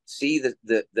hill, see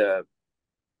the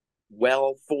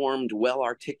well-formed,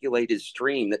 well-articulated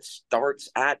stream that starts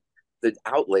at the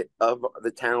outlet of the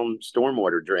town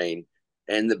stormwater drain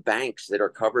and the banks that are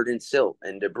covered in silt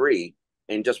and debris,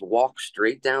 and just walk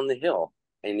straight down the hill.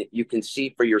 And you can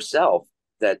see for yourself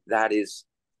that that is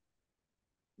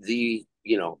the,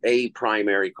 a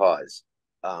primary cause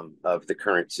of the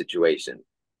current situation.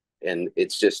 And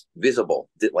it's just visible,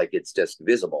 like it's just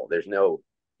visible. There's no,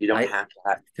 you don't have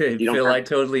to Phil, I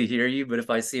totally hear you, but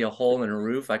if I see a hole in a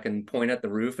roof, I can point at the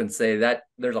roof and say that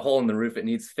there's a hole in the roof, it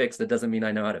needs fixed. That doesn't mean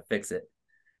I know how to fix it.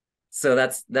 So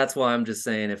that's why I'm just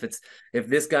saying, if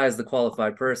this guy is the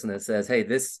qualified person that says, hey,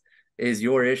 this is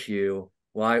your issue,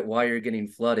 why you're getting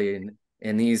flooding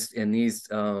in these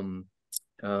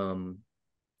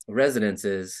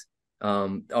residences,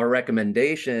 our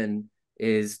recommendation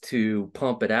is to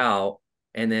pump it out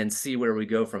and then see where we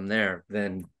go from there,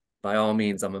 then by all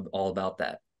means, I'm all about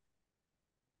that.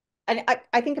 And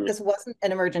I think if this wasn't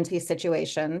an emergency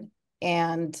situation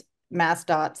and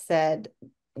MassDOT said,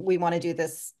 we want to do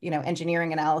this,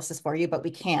 engineering analysis for you, but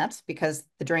we can't because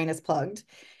the drain is plugged,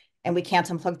 and we can't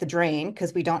unplug the drain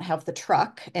because we don't have the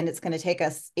truck, and it's going to take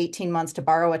us 18 months to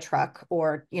borrow a truck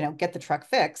or, get the truck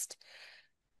fixed.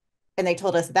 And they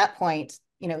told us at that point,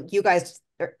 you guys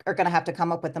are going to have to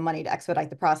come up with the money to expedite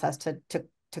the process to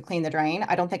clean the drain.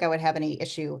 I don't think I would have any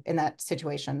issue in that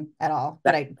situation at all.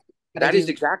 That is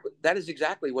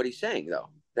exactly what he's saying, though.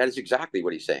 That is exactly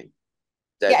what he's saying.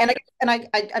 Yeah, and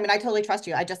I totally trust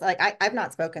you. I just I've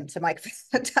not spoken to Mike.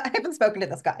 I haven't spoken to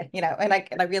this guy, and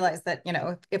I realized that,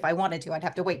 if I wanted to, I'd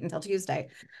have to wait until Tuesday.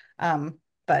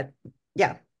 But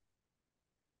yeah.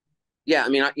 Yeah, I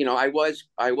mean, I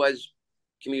was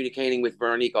communicating with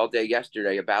Veronique all day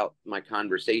yesterday about my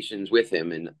conversations with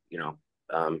him, and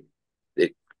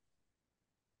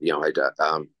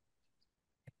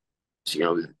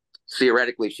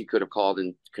theoretically she could have called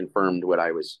and confirmed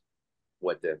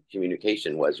what the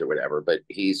communication was or whatever, but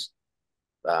he's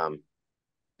the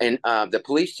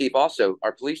police chief also,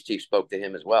 our police chief spoke to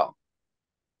him as well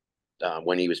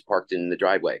when he was parked in the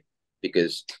driveway,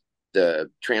 because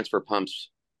the transfer pumps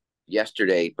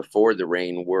yesterday before the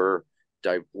rain were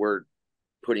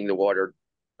putting the water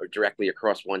directly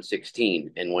across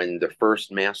 116. And when the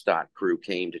first MassDOT crew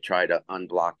came to try to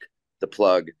unblock the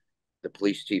plug, the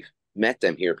police chief met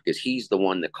them here because he's the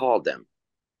one that called them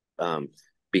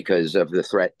because of the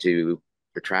threat to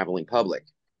the traveling public.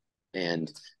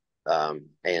 And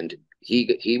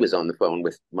he was on the phone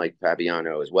with Mike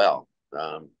Fabiano as well.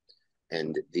 And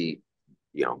then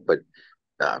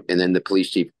the police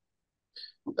chief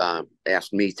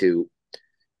asked me to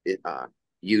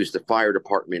use the fire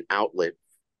department outlet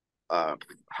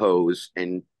hose,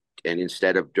 and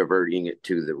instead of diverting it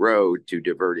to the road, to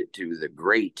divert it to the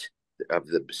grate of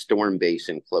the storm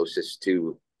basin closest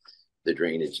to the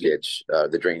drainage ditch,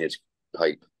 the drainage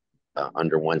pipe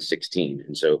under 116.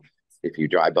 And so if you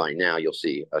drive by now, you'll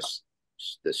see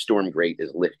the storm grate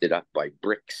is lifted up by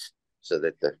bricks so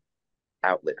that the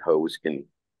outlet hose can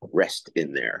rest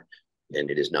in there,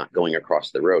 and it is not going across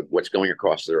the road. What's going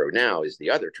across the road now is the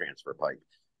other transfer pipe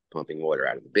pumping water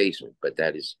out of the basement, but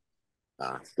that is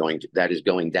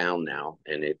going down now,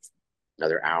 and it's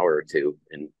another hour or two,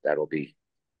 and that'll be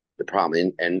the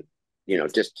problem. And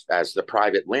just as the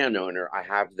private landowner, I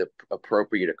have the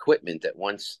appropriate equipment that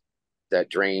once that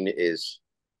drain is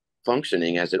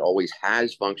functioning as it always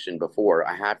has functioned before,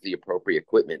 I have the appropriate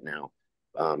equipment now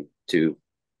to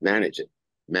manage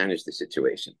the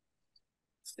situation.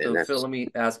 So Phil, let me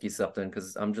ask you something,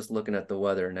 because I'm just looking at the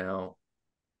weather now.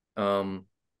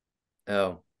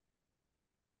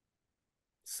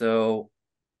 So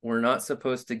we're not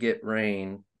supposed to get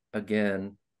rain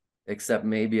again, except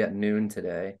maybe at noon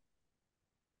today.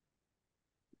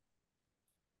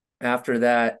 After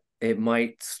that, it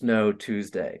might snow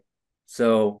Tuesday.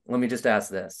 So let me just ask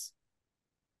this.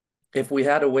 If we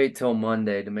had to wait till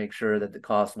Monday to make sure that the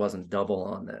cost wasn't double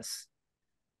on this,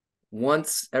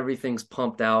 once everything's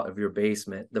pumped out of your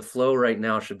basement, the flow right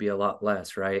now should be a lot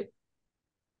less, right?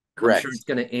 Correct. I'm sure it's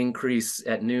going to increase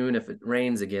at noon if it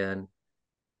rains again.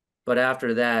 But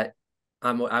after that,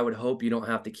 I would hope you don't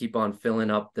have to keep on filling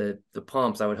up the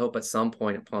pumps. I would hope at some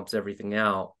point it pumps everything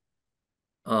out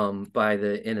by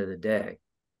the end of the day.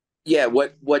 Yeah,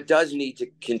 what does need to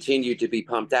continue to be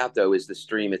pumped out, though, is the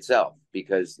stream itself,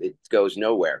 because it goes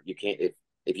nowhere. You can't,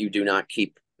 if you do not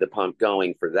keep the pump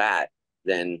going for that,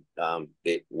 then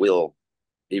it will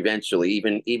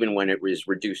eventually, even when it was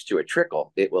reduced to a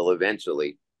trickle, it will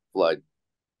eventually flood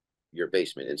your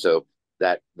basement. And so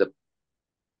that the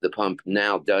pump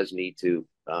now does need to,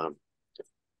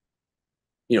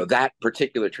 that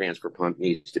particular transfer pump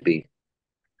needs to be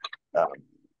um,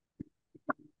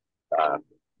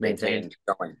 maintained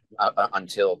going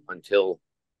until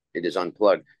it is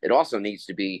unplugged. It also needs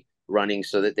to be running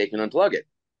so that they can unplug it.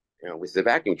 With the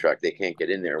vacuum truck, they can't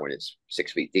get in there when it's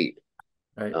 6 feet deep.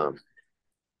 Right.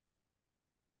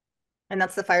 And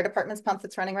that's the fire department's pump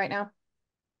that's running right now?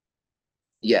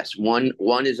 Yes, one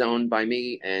is owned by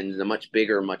me, and the much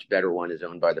bigger, much better one is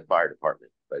owned by the fire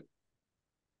department.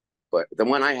 But the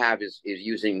one I have is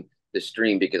using the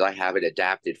stream because I have it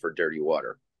adapted for dirty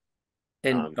water.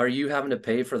 And are you having to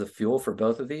pay for the fuel for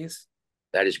both of these?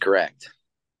 That is correct.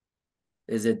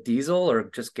 Is it diesel or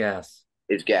just gas?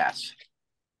 It's gas.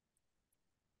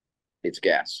 It's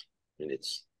gas, and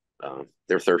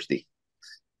they're thirsty.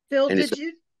 Phil, And did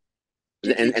you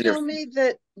tell me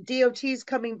that DOT is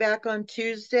coming back on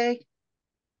Tuesday?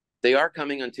 They are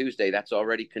coming on Tuesday. That's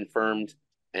already confirmed,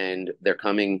 and they're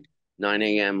coming 9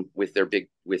 a.m. with their big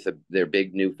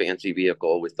new fancy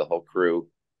vehicle with the whole crew,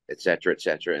 et cetera,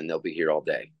 and they'll be here all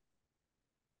day.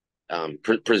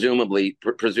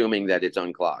 Presuming that it's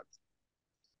unplugged.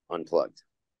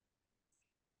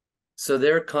 So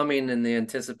they're coming in the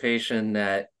anticipation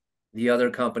that the other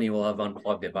company will have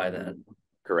unplugged it by then.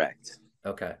 Correct.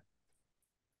 Okay.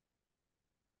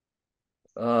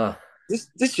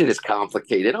 This shit is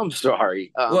complicated. I'm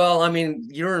sorry. Well, I mean,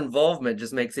 your involvement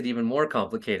just makes it even more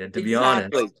complicated, to be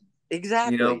honest.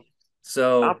 Exactly.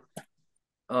 So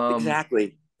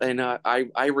exactly. And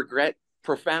I regret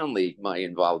profoundly my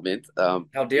involvement. How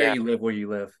dare you live where you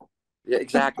live? Yeah,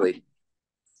 exactly.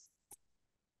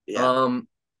 Yeah.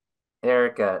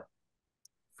 Erica,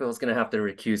 Phil's gonna have to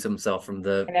recuse himself from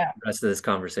the rest of this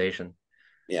conversation.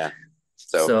 Yeah.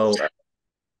 So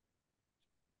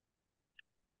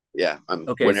yeah.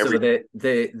 Okay. So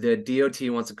the DOT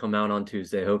wants to come out on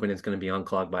Tuesday, hoping it's going to be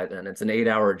unclogged by then. It's an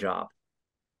 8-hour job.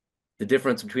 The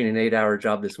difference between an 8-hour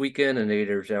job this weekend and an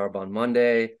 8-hour job on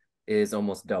Monday is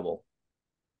almost double.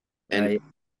 Right?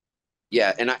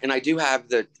 And I do have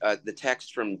the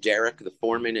text from Derek, the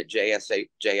foreman at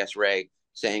JS Ray,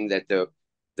 saying that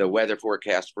the weather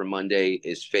forecast for Monday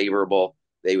is favorable.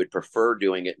 They would prefer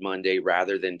doing it Monday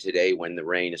rather than today when the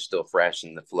rain is still fresh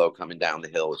and the flow coming down the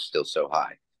hill is still so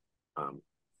high.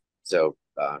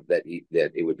 That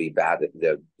it would be bad.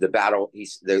 The battle.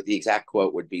 The exact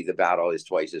quote would be, "The battle is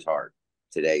twice as hard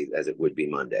today as it would be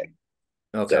Monday."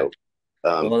 Okay. So,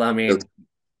 well, I mean,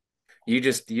 you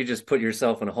just put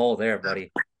yourself in a hole there,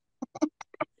 buddy.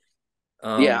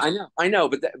 Yeah, I know,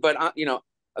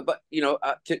 but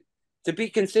to be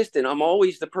consistent, I'm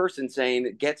always the person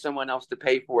saying, get someone else to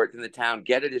pay for it in the town,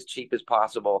 get it as cheap as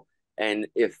possible, and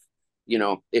if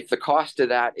the cost of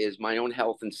that is my own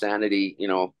health and sanity,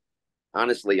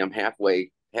 honestly, I'm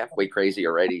halfway crazy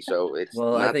already. So it's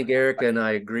I think Erica and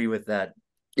I agree with that.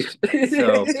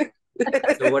 So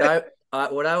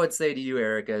what I would say to you,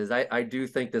 Erica, is I do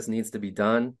think this needs to be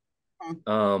done.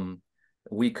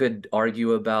 We could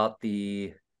argue about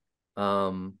the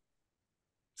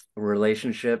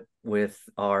relationship with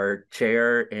our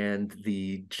chair and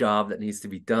the job that needs to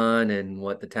be done and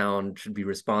what the town should be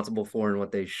responsible for and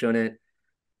what they shouldn't.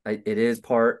 It is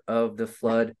part of the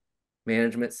flood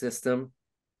management system,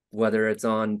 whether it's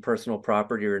on personal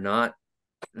property or not.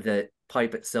 The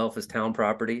pipe itself is town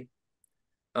property.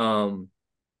 Erica,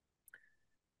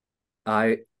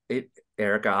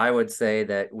 I would say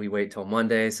that we wait till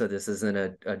Monday, so this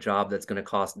isn't a job that's going to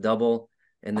cost double.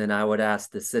 And then I would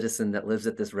ask the citizen that lives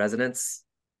at this residence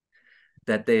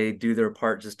that they do their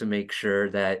part just to make sure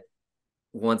that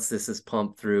once this is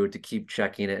pumped through, to keep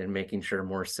checking it and making sure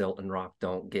more silt and rock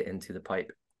don't get into the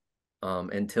pipe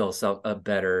until a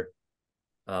better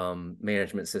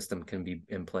management system can be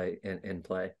in play.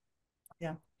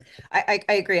 Yeah, I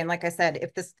agree. And like I said,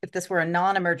 if this were a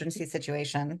non-emergency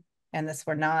situation and this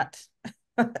were not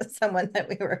someone that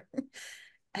we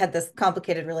had this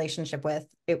complicated relationship with,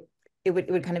 it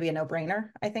would kind of be a no-brainer,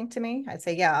 I think, to me. I'd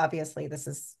say, yeah, obviously this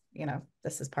is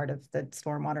part of the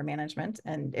stormwater management,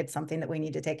 and it's something that we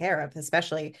need to take care of,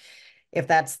 especially if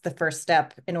that's the first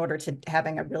step in order to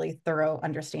having a really thorough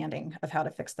understanding of how to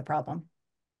fix the problem.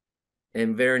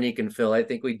 And Veronique and Phil, I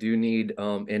think we do need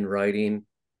in writing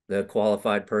the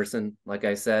qualified person, like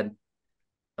I said,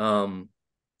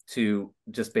 to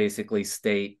just basically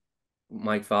state,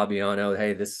 Mike Fabiano,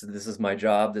 hey, this is my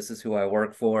job, this is who I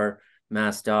work for,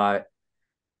 MassDOT,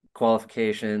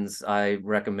 qualifications. I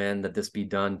recommend that this be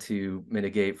done to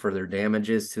mitigate further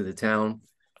damages to the town.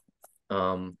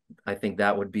 I think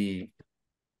that would be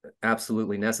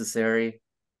absolutely necessary.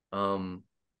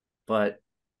 But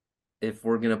if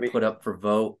we're gonna put up for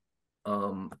vote,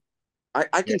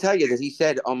 I can tell you that he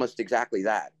said almost exactly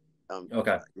that.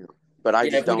 okay. You know, but I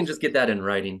Yeah, just if we don't. can just get that in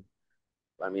writing.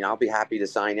 I mean, I'll be happy to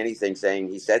sign anything saying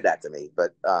he said that to me,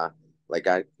 but like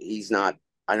he's not.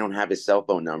 I don't have his cell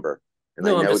phone number, and I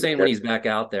No, I'm know just that saying when he's back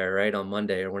out there, right, on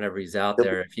Monday or whenever he's out they'll be,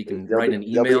 there, if he can they'll write be,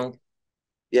 an they'll be, email.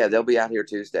 yeah, they'll be out here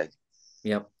Tuesday.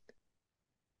 Yep.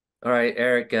 All right,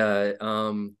 Eric.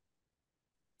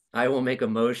 I will make a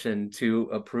motion to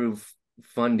approve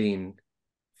funding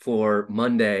for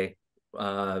Monday.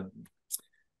 Let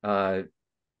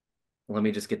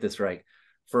me just get this right.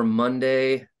 For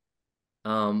Monday,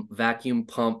 vacuum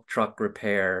pump truck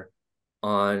repair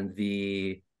on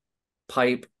the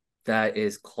pipe that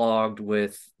is clogged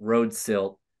with road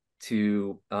silt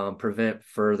to prevent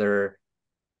further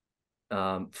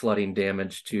flooding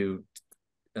damage to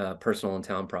personal and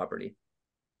town property.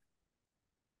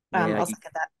 I'll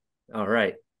second that. All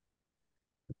right.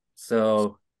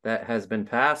 So that has been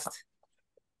passed.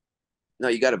 No,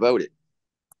 you got to vote it.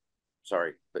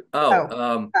 Sorry, but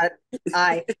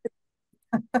Aye.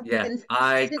 Yeah,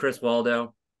 And Chris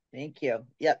Waldo. Thank you.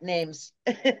 Yep, names.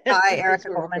 Hi, Erica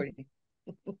Coleman.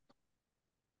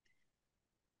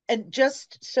 And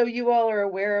just so you all are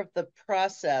aware of the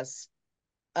process,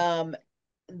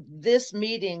 this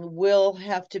meeting will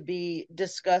have to be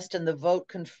discussed and the vote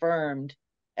confirmed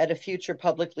at a future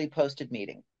publicly posted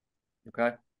meeting.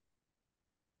 Okay.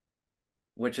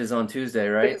 Which is on Tuesday,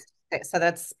 right? Okay, so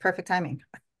that's perfect timing.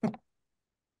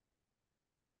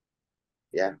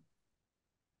 yeah.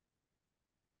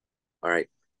 All right.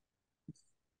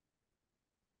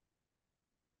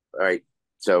 All right.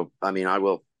 So, I mean, I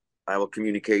will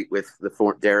communicate with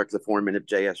Derek, the foreman of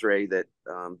JS Ray, that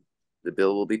the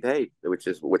bill will be paid, which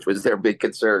was their big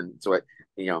concern. So,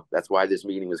 that's why this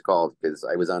meeting was called, because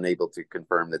I was unable to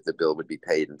confirm that the bill would be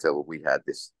paid until we had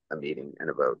a meeting and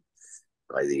a vote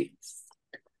by the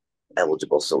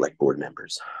eligible select board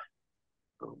members.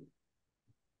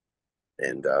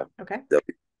 Okay.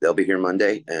 They'll be here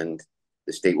Monday, and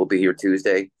the state will be here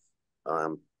Tuesday,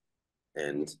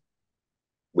 and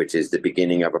which is the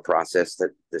beginning of a process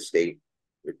that the state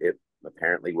it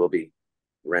apparently will be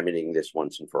remedying this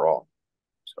once and for all.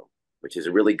 So, which is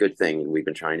a really good thing, and we've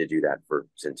been trying to do that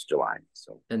since July.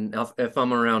 So, and if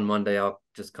I'm around Monday, I'll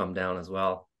just come down as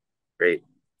well. Great.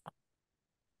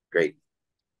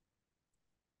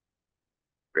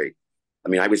 I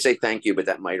mean, I would say thank you, but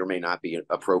that might or may not be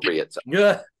appropriate. So.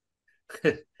 Yeah.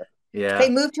 Yeah. Okay,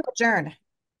 move to adjourn.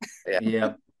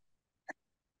 Yeah.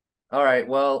 All right.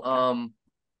 Well,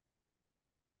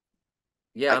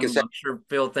 yeah, I'm sure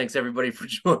Phil thanks everybody for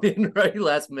joining right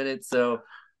last minute. So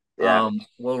yeah,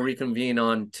 we'll reconvene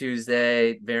on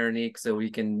Tuesday, Veronique, so we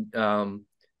can do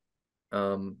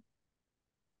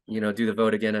the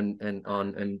vote again and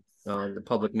on the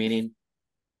public meeting.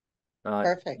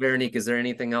 Perfect. Veronique, is there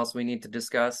anything else we need to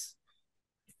discuss?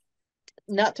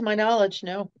 Not to my knowledge,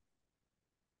 no.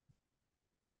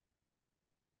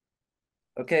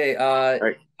 Okay,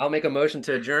 right. I'll make a motion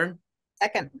to adjourn.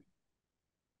 Second.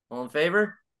 All in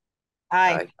favor?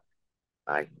 Aye.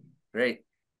 Aye. Great.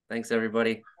 Thanks,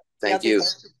 everybody. Thank you.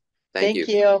 Thank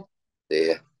you.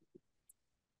 Yeah.